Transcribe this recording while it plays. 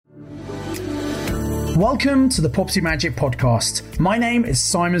Welcome to the Property Magic Podcast. My name is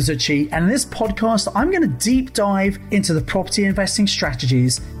Simon Zucchi, and in this podcast, I'm going to deep dive into the property investing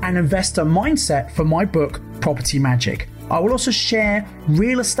strategies and investor mindset for my book, Property Magic. I will also share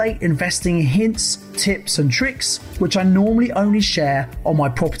real estate investing hints, tips, and tricks, which I normally only share on my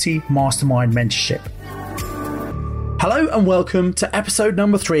Property Mastermind mentorship. Hello and welcome to episode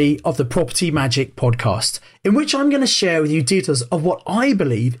number 3 of the Property Magic Podcast, in which I'm going to share with you details of what I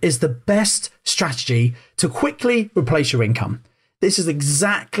believe is the best strategy to quickly replace your income. This is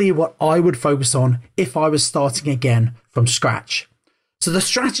exactly what I would focus on if I was starting again from scratch. So the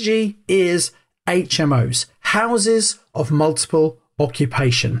strategy is HMOs, houses of multiple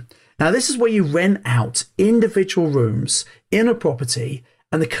occupation. Now this is where you rent out individual rooms in a property,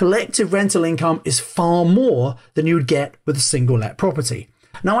 and the collective rental income is far more than you would get with a single let property.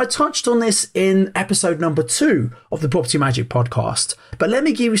 Now, I touched on this in episode number 2 of the Property Magic Podcast, but let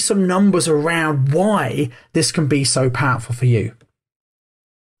me give you some numbers around why this can be so powerful for you.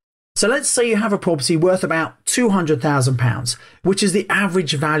 So let's say you have a property worth about £200,000, which is the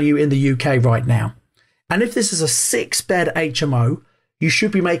average value in the UK right now. And if this is a 6-bed HMO, you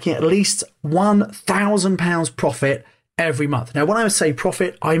should be making at least £1,000 profit every month. Now, when I say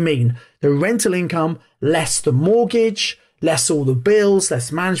profit, I mean the rental income, less the mortgage, less all the bills,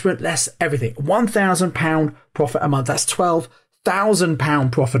 less management, less everything. £1,000 profit a month. That's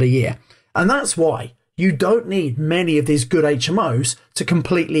 £12,000 profit a year. And that's why you don't need many of these good HMOs to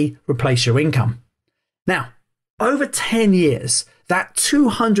completely replace your income. Now, over 10 years, that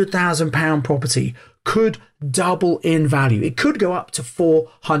 £200,000 property could double in value. It could go up to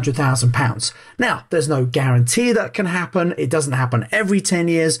 £400,000. Now, there's no guarantee that can happen. It doesn't happen every 10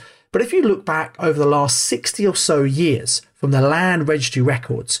 years. But if you look back over the last 60 or so years from the land registry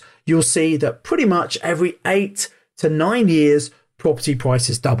records, you'll see that pretty much every 8 to 9 years, property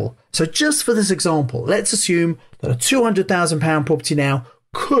prices double. So just for this example, let's assume that a £200,000 property now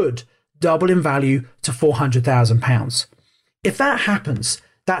could double in value to £400,000. If that happens,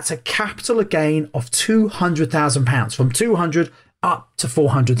 that's a capital gain of £200,000, from 200 up to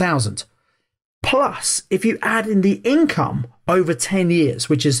 400,000. Plus, if you add in the income over 10 years,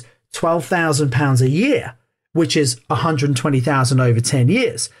 which is £12,000 a year, which is 120,000 over 10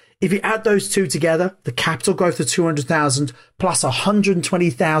 years. If you add those two together, the capital growth of 200,000 plus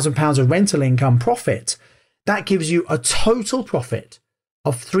 120,000 pounds of rental income profit, that gives you a total profit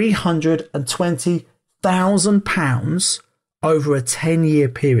of 320,000 pounds over a 10-year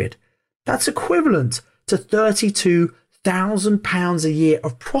period. That's equivalent to 32,000 pounds a year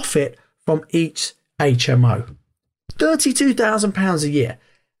of profit from each HMO. 32,000 pounds a year.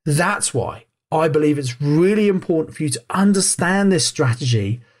 That's why I believe it's really important for you to understand this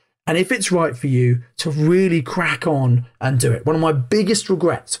strategy, and if it's right for you, to really crack on and do it. One of my biggest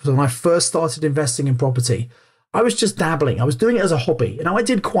regrets was when I first started investing in property. I was just dabbling. I was doing it as a hobby. And I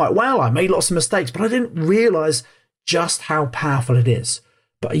did quite well. I made lots of mistakes, but I didn't realize just how powerful it is.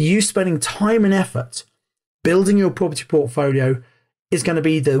 But you spending time and effort building your property portfolio is going to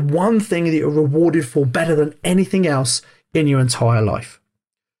be the one thing that you're rewarded for better than anything else in your entire life.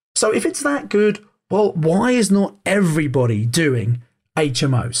 So if it's that good, well, why is not everybody doing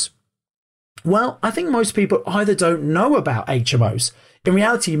HMOs? Well, I think most people either don't know about HMOs. In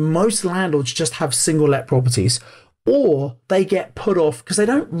reality, most landlords just have single let properties, or they get put off because they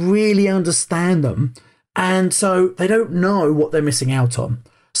don't really understand them. And so they don't know what they're missing out on.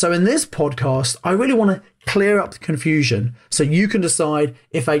 So in this podcast, I really want to clear up the confusion so you can decide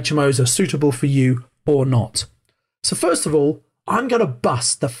if HMOs are suitable for you or not. So first of all, I'm going to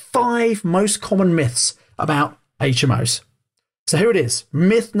bust the 5 most common myths about HMOs. So here it is.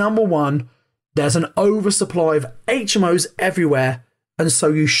 Myth number 1, there's an oversupply of HMOs everywhere, and so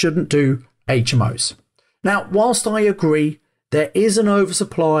you shouldn't do HMOs. Now, whilst I agree there is an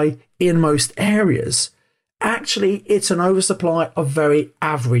oversupply in most areas, actually, it's an oversupply of very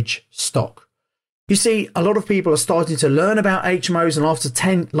average stock. You see, a lot of people are starting to learn about HMOs, and after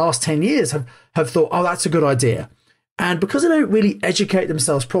last 10 years have thought, oh, that's a good idea. And because they don't really educate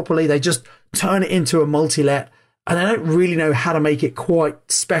themselves properly, they just turn it into a multi-let, and they don't really know how to make it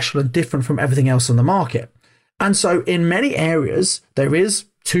quite special and different from everything else on the market. And so in many areas, there is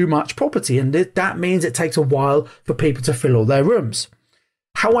too much property, and that means it takes a while for people to fill all their rooms.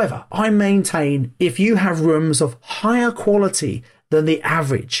 However, I maintain if you have rooms of higher quality than the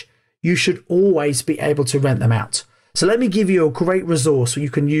average, you should always be able to rent them out. So let me give you a great resource you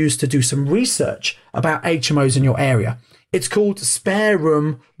can use to do some research about HMOs in your area. It's called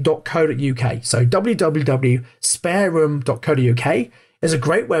spareroom.co.uk. So www.spareroom.co.uk. is a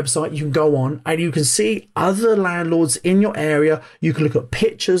great website you can go on and you can see other landlords in your area. You can look at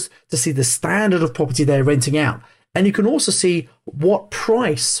pictures to see the standard of property they're renting out. And you can also see what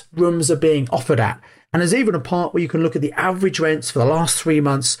price rooms are being offered at. And there's even a part where you can look at the average rents for the last 3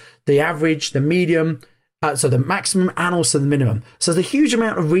 months, the average, the medium, so the maximum and also the minimum. So there's a huge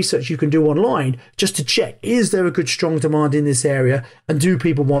amount of research you can do online just to check, is there a good strong demand in this area and do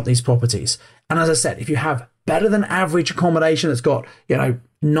people want these properties? And as I said, if you have better than average accommodation that's got,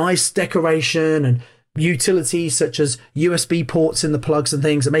 nice decoration and utilities such as USB ports in the plugs and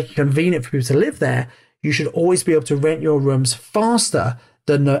things that make it convenient for people to live there, you should always be able to rent your rooms faster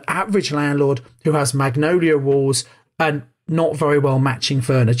than the average landlord who has magnolia walls and not very well matching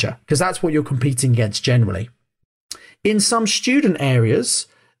furniture, because that's what you're competing against generally. In some student areas,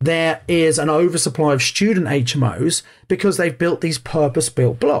 there is an oversupply of student HMOs because they've built these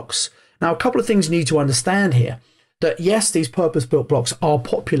purpose-built blocks. Now, a couple of things you need to understand here, that yes, these purpose-built blocks are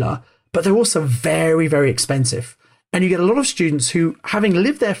popular, but they're also very, very expensive. And you get a lot of students who, having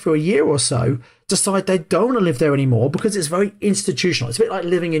lived there for a year or so, decide they don't want to live there anymore because it's very institutional. It's a bit like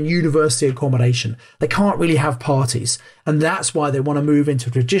living in university accommodation. They can't really have parties. And that's why they want to move into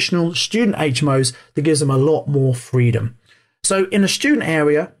traditional student HMOs that gives them a lot more freedom. So in a student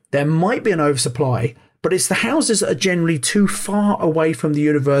area, there might be an oversupply, but it's the houses that are generally too far away from the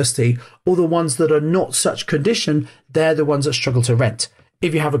university or the ones that are not such condition, they're the ones that struggle to rent.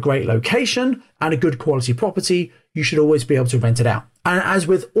 If you have a great location and a good quality property, you should always be able to rent it out. And as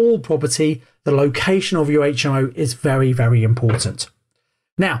with all property, the location of your HMO is very, very important.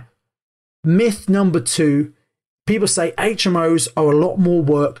 Now, myth number 2, people say HMOs are a lot more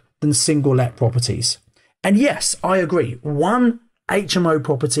work than single let properties. And yes, I agree. One HMO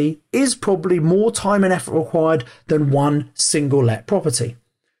property is probably more time and effort required than one single let property.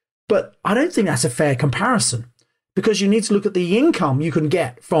 But I don't think that's a fair comparison, because you need to look at the income you can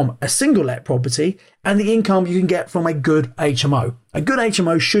get from a single let property and the income you can get from a good HMO. A good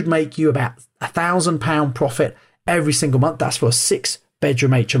HMO should make you about £1,000 profit every single month. That's for a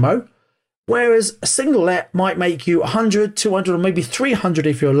 6-bedroom HMO. Whereas a single let might make you 100, 200, or maybe 300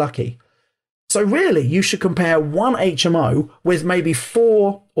 if you're lucky. So really, you should compare one HMO with maybe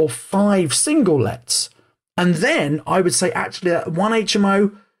 4 or 5 single lets. And then I would say actually that one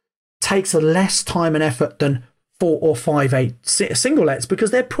HMO takes less time and effort than 4 or 5 single lets, because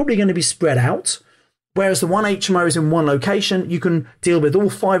they're probably going to be spread out. Whereas the one HMO is in one location, you can deal with all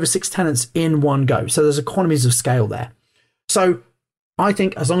 5 or 6 tenants in one go. So there's economies of scale there. So I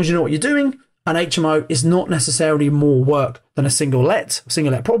think as long as you know what you're doing, an HMO is not necessarily more work than a single let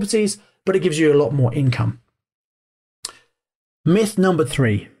properties, but it gives you a lot more income. Myth number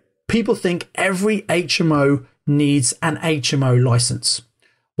 3, people think every HMO needs an HMO license.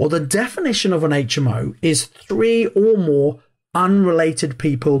 Well, the definition of an HMO is 3 or more unrelated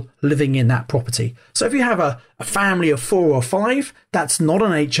people living in that property. So if you have a family of 4 or 5, that's not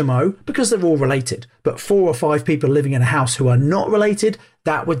an HMO because they're all related. But 4 or 5 people living in a house who are not related,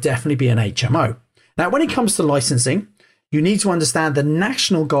 that would definitely be an HMO. Now, when it comes to licensing, you need to understand the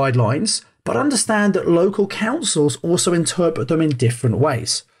national guidelines, but understand that local councils also interpret them in different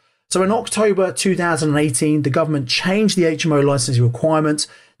ways. So in October 2018, the government changed the HMO licensing requirements.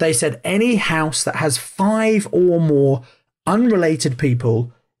 They said any house that has 5 or more unrelated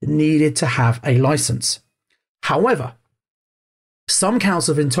people needed to have a license. However, some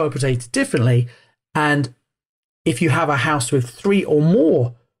councils have interpreted it differently, and if you have a house with 3 or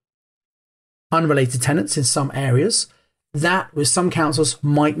more unrelated tenants in some areas, that with some councils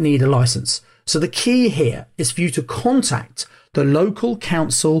might need a license. So the key here is for you to contact the local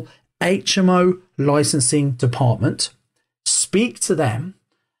council HMO licensing department, speak to them,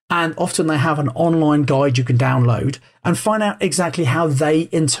 and often they have an online guide you can download and find out exactly how they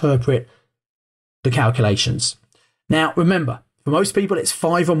interpret the calculations. Now, remember, for most people, it's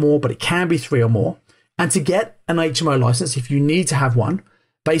 5 or more, but it can be 3 or more. And to get an HMO license, if you need to have one,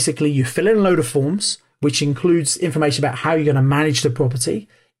 basically you fill in a load of forms, which includes information about how you're going to manage the property.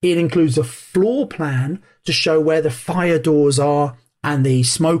 It includes a floor plan to show where the fire doors are and the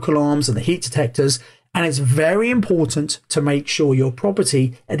smoke alarms and the heat detectors. And it's very important to make sure your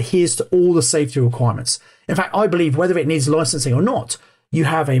property adheres to all the safety requirements. In fact, I believe whether it needs licensing or not, you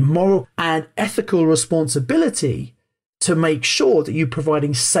have a moral and ethical responsibility to make sure that you're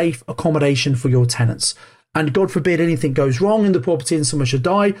providing safe accommodation for your tenants. And God forbid anything goes wrong in the property and someone should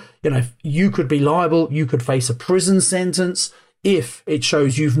die, you could be liable, you could face a prison sentence if it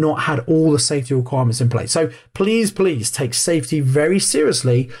shows you've not had all the safety requirements in place. So please take safety very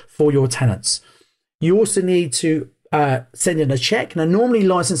seriously for your tenants. You also need to send in a check. Now, normally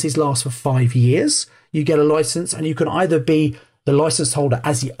licenses last for 5 years. You get a license and you can either be the license holder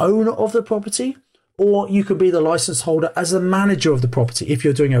as the owner of the property, or you could be the license holder as the manager of the property if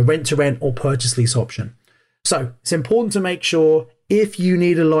you're doing a rent-to-rent or purchase lease option. So it's important to make sure if you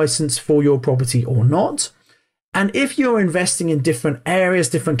need a license for your property or not. And if you're investing in different areas,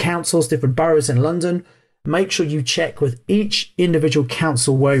 different councils, different boroughs in London, make sure you check with each individual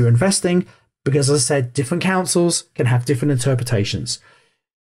council where you're investing, because as I said, different councils can have different interpretations.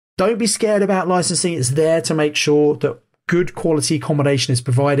 Don't be scared about licensing. It's there to make sure that good quality accommodation is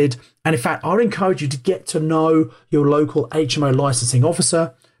provided. And in fact, I would encourage you to get to know your local HMO licensing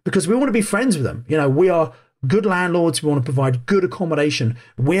officer, because we want to be friends with them. You know, we are good landlords. We want to provide good accommodation.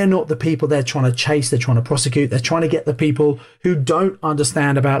 We're not the people they're trying to chase. They're trying to prosecute. They're trying to get the people who don't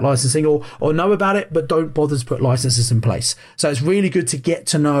understand about licensing or know about it, but don't bother to put licenses in place. So it's really good to get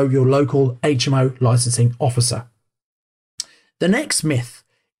to know your local HMO licensing officer. The next myth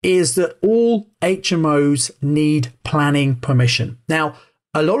is that all HMOs need planning permission. Now,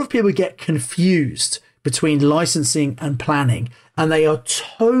 a lot of people get confused between licensing and planning, and they are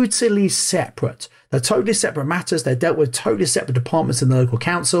totally separate. They're totally separate matters. They're dealt with totally separate departments in the local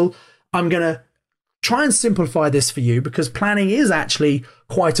council. I'm going to try and simplify this for you because planning is actually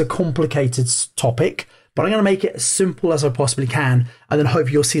quite a complicated topic, but I'm going to make it as simple as I possibly can, and then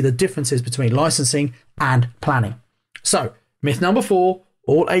hope you'll see the differences between licensing and planning. So, myth number 4,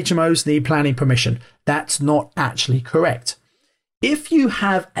 all HMOs need planning permission. That's not actually correct. If you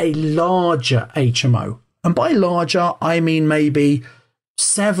have a larger HMO, and by larger, I mean maybe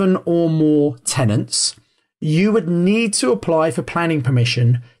 7 or more tenants, you would need to apply for planning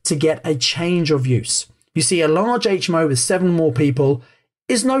permission to get a change of use. You see, a large HMO with 7 or more people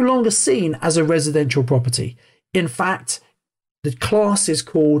is no longer seen as a residential property. In fact, the class is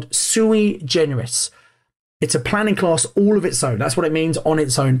called sui generis. It's a planning class all of its own. That's what it means, on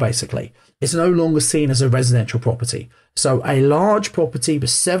its own, basically. It's no longer seen as a residential property. So a large property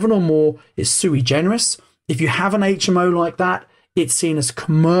with 7 or more is sui generis. If you have an HMO like that, it's seen as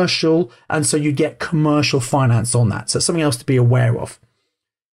commercial, and so you get commercial finance on that. So it's something else to be aware of.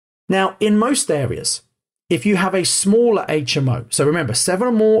 Now, in most areas, if you have a smaller HMO, so remember, 7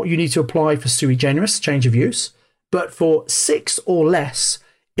 or more, you need to apply for sui generis, change of use. But for 6 or less,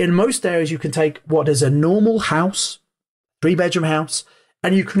 in most areas, you can take what is a normal house, 3-bedroom house,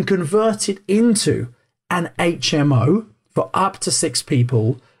 and you can convert it into an HMO for up to 6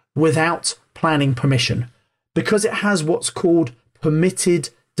 people without planning permission, because it has what's called permitted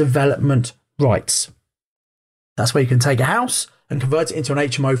development rights. That's where you can take a house and convert it into an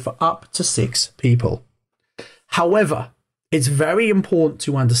HMO for up to 6 people. However, it's very important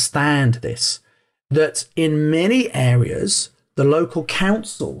to understand this, that in many areas, the local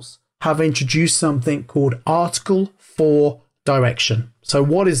councils have introduced something called Article 4 direction. So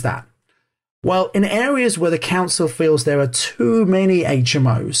what is that? Well, in areas where the council feels there are too many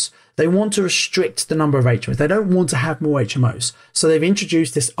HMOs, they want to restrict the number of HMOs. They don't want to have more HMOs. So they've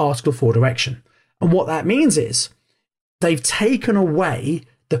introduced this Article 4 direction. And what that means is they've taken away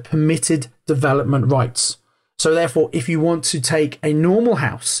the permitted development rights. So therefore, if you want to take a normal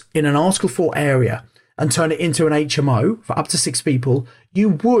house in an Article 4 area and turn it into an HMO for up to 6 people, you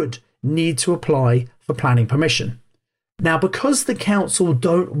would need to apply for planning permission. Now, because the council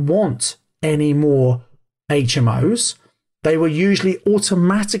don't want any more HMOs, they will usually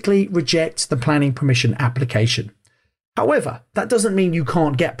automatically reject the planning permission application. However, that doesn't mean you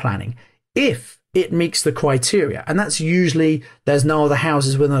can't get planning if it meets the criteria. And that's usually there's no other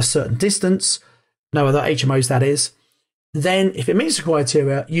houses within a certain distance, no other HMOs that is. Then if it meets the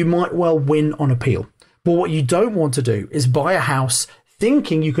criteria, you might well win on appeal. But what you don't want to do is buy a house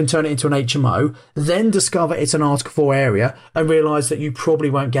thinking you can turn it into an HMO, then discover it's an Article 4 area and realise that you probably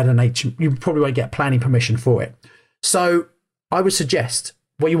won't get planning permission for it. So I would suggest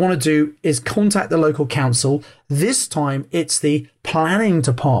what you want to do is contact the local council. This time it's the planning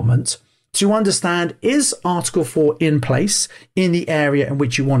department to understand, is Article 4 in place in the area in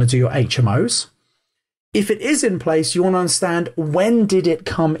which you want to do your HMOs? If it is in place, you want to understand, when did it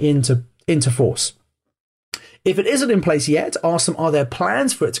come into force? If it isn't in place yet, ask them, are there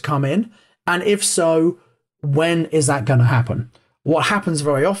plans for it to come in? And if so, when is that going to happen? What happens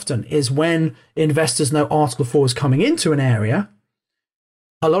very often is when investors know Article 4 is coming into an area,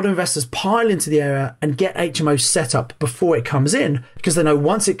 a lot of investors pile into the area and get HMOs set up before it comes in, because they know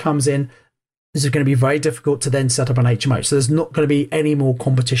once it comes in, this is going to be very difficult to then set up an HMO. So there's not going to be any more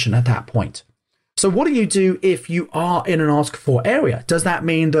competition at that point. So what do you do if you are in an Article 4 area? Does that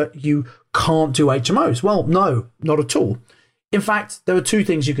mean that you can't do HMOs? Well, no, not at all. In fact, there are 2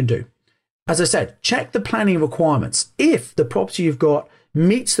 things you can do. As I said, check the planning requirements. If the property you've got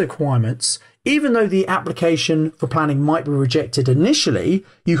meets the requirements, even though the application for planning might be rejected initially,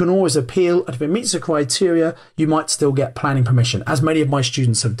 you can always appeal, and if it meets the criteria, you might still get planning permission, as many of my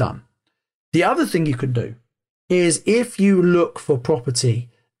students have done. The other thing you can do is if you look for property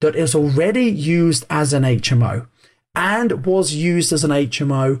that is already used as an HMO and was used as an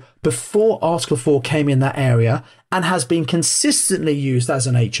HMO before Article 4 came in that area and has been consistently used as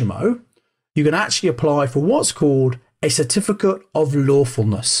an HMO, you can actually apply for what's called a certificate of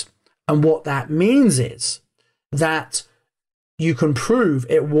lawfulness. And what that means is that you can prove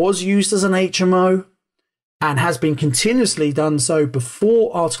it was used as an HMO and has been continuously done so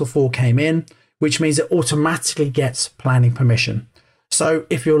before Article 4 came in, which means it automatically gets planning permission. So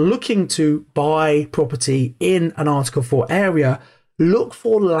if you're looking to buy property in an Article 4 area, look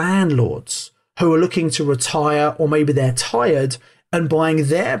for landlords who are looking to retire, or maybe they're tired and buying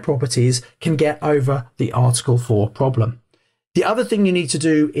their properties can get over the Article 4 problem. The other thing you need to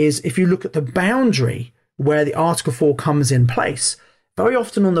do is if you look at the boundary where the Article 4 comes in place, very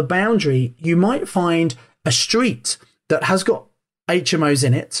often on the boundary, you might find a street that has got HMOs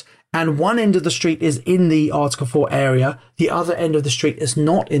in it, and one end of the street is in the Article 4 area, the other end of the street is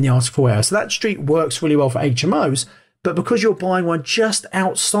not in the Article 4 area. So that street works really well for HMOs, but because you're buying one just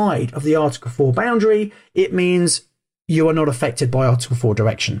outside of the Article 4 boundary, it means you are not affected by Article 4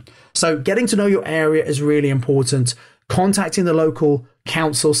 direction. So getting to know your area is really important. Contacting the local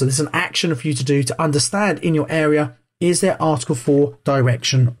council, so there's an action for you to do to understand in your area, is there Article 4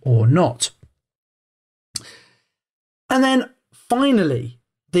 direction or not? And then finally,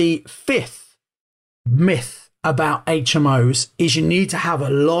 the fifth myth about HMOs is you need to have a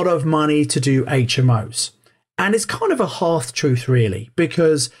lot of money to do HMOs. And it's kind of a half truth really,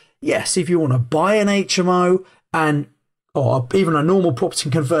 because yes, if you want to buy an HMO or even a normal property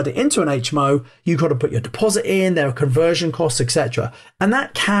and convert it into an HMO, you've got to put your deposit in, there are conversion costs, etc. And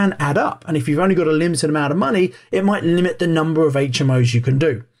that can add up. And if you've only got a limited amount of money, it might limit the number of HMOs you can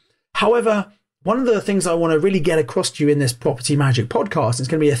do. However, one of the things I want to really get across to you in this Property Magic podcast, it's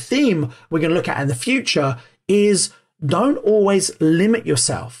going to be a theme we're going to look at in the future, is don't always limit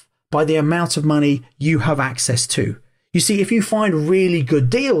yourself by the amount of money you have access to. You see, if you find really good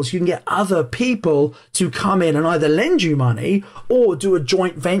deals, you can get other people to come in and either lend you money or do a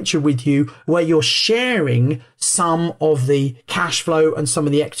joint venture with you where you're sharing some of the cash flow and some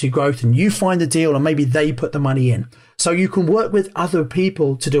of the equity growth, and you find the deal and maybe they put the money in. So you can work with other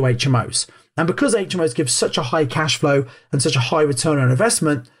people to do HMOs. And because HMOs give such a high cash flow and such a high return on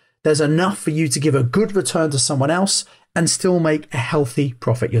investment, there's enough for you to give a good return to someone else and still make a healthy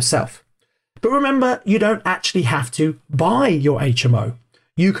profit yourself. But remember, you don't actually have to buy your HMO.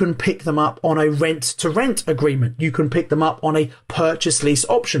 You can pick them up on a rent-to-rent agreement. You can pick them up on a purchase lease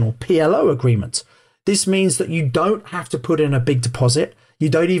optional PLO agreement. This means that you don't have to put in a big deposit. You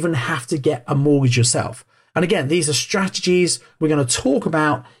don't even have to get a mortgage yourself. And again, these are strategies we're going to talk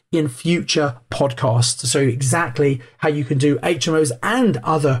about in future podcasts. So exactly how you can do HMOs and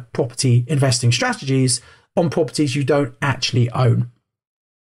other property investing strategies on properties you don't actually own.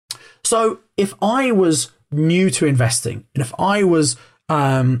 So if I was new to investing and if I was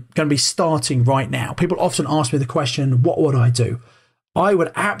going to be starting right now, people often ask me the question, what would I do? I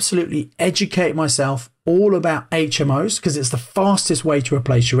would absolutely educate myself all about HMOs because it's the fastest way to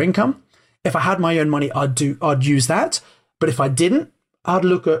replace your income. If I had my own money, I'd use that. But if I didn't, I'd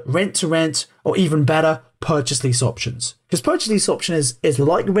look at rent to rent or even better, purchase lease options. Because purchase lease option is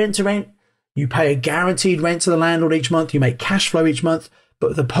like rent to rent. You pay a guaranteed rent to the landlord each month. You make cash flow each month. But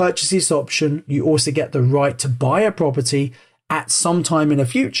with the purchase lease option, you also get the right to buy a property at some time in the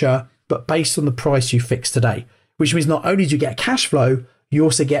future, but based on the price you fix today, which means not only do you get cash flow, you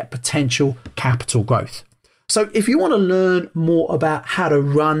also get potential capital growth. So if you want to learn more about how to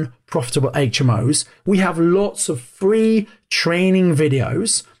run profitable HMOs, we have lots of free training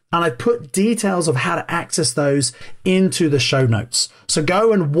videos, and I put details of how to access those into the show notes. So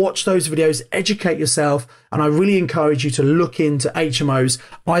go and watch those videos, educate yourself, and I really encourage you to look into HMOs.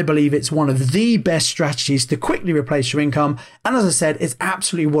 I believe it's one of the best strategies to quickly replace your income. And as I said, it's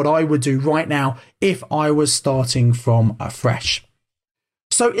absolutely what I would do right now if I was starting from afresh.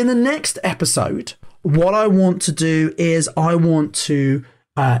 So in the next episode, what I want to do is I want to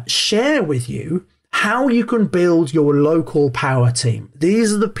share with you how you can build your local power team.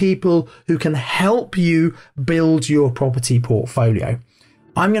 These are the people who can help you build your property portfolio.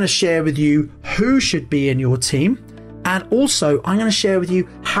 I'm going to share with you who should be in your team. And also I'm going to share with you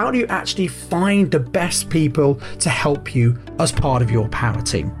how do you actually find the best people to help you as part of your power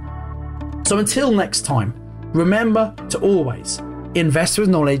team. So until next time, remember to always invest with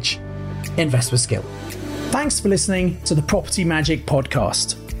knowledge, invest with skill. Thanks for listening to the Property Magic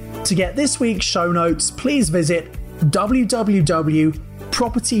podcast. To get this week's show notes, please visit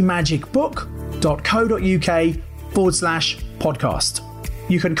www.propertymagicbook.co.uk/podcast.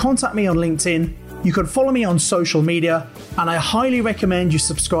 You can contact me on LinkedIn, you can follow me on social media, and I highly recommend you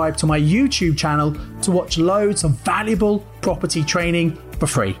subscribe to my YouTube channel to watch loads of valuable property training for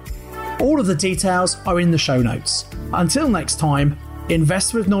free. All of the details are in the show notes. Until next time,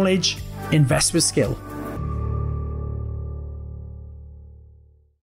 invest with knowledge, invest with skill.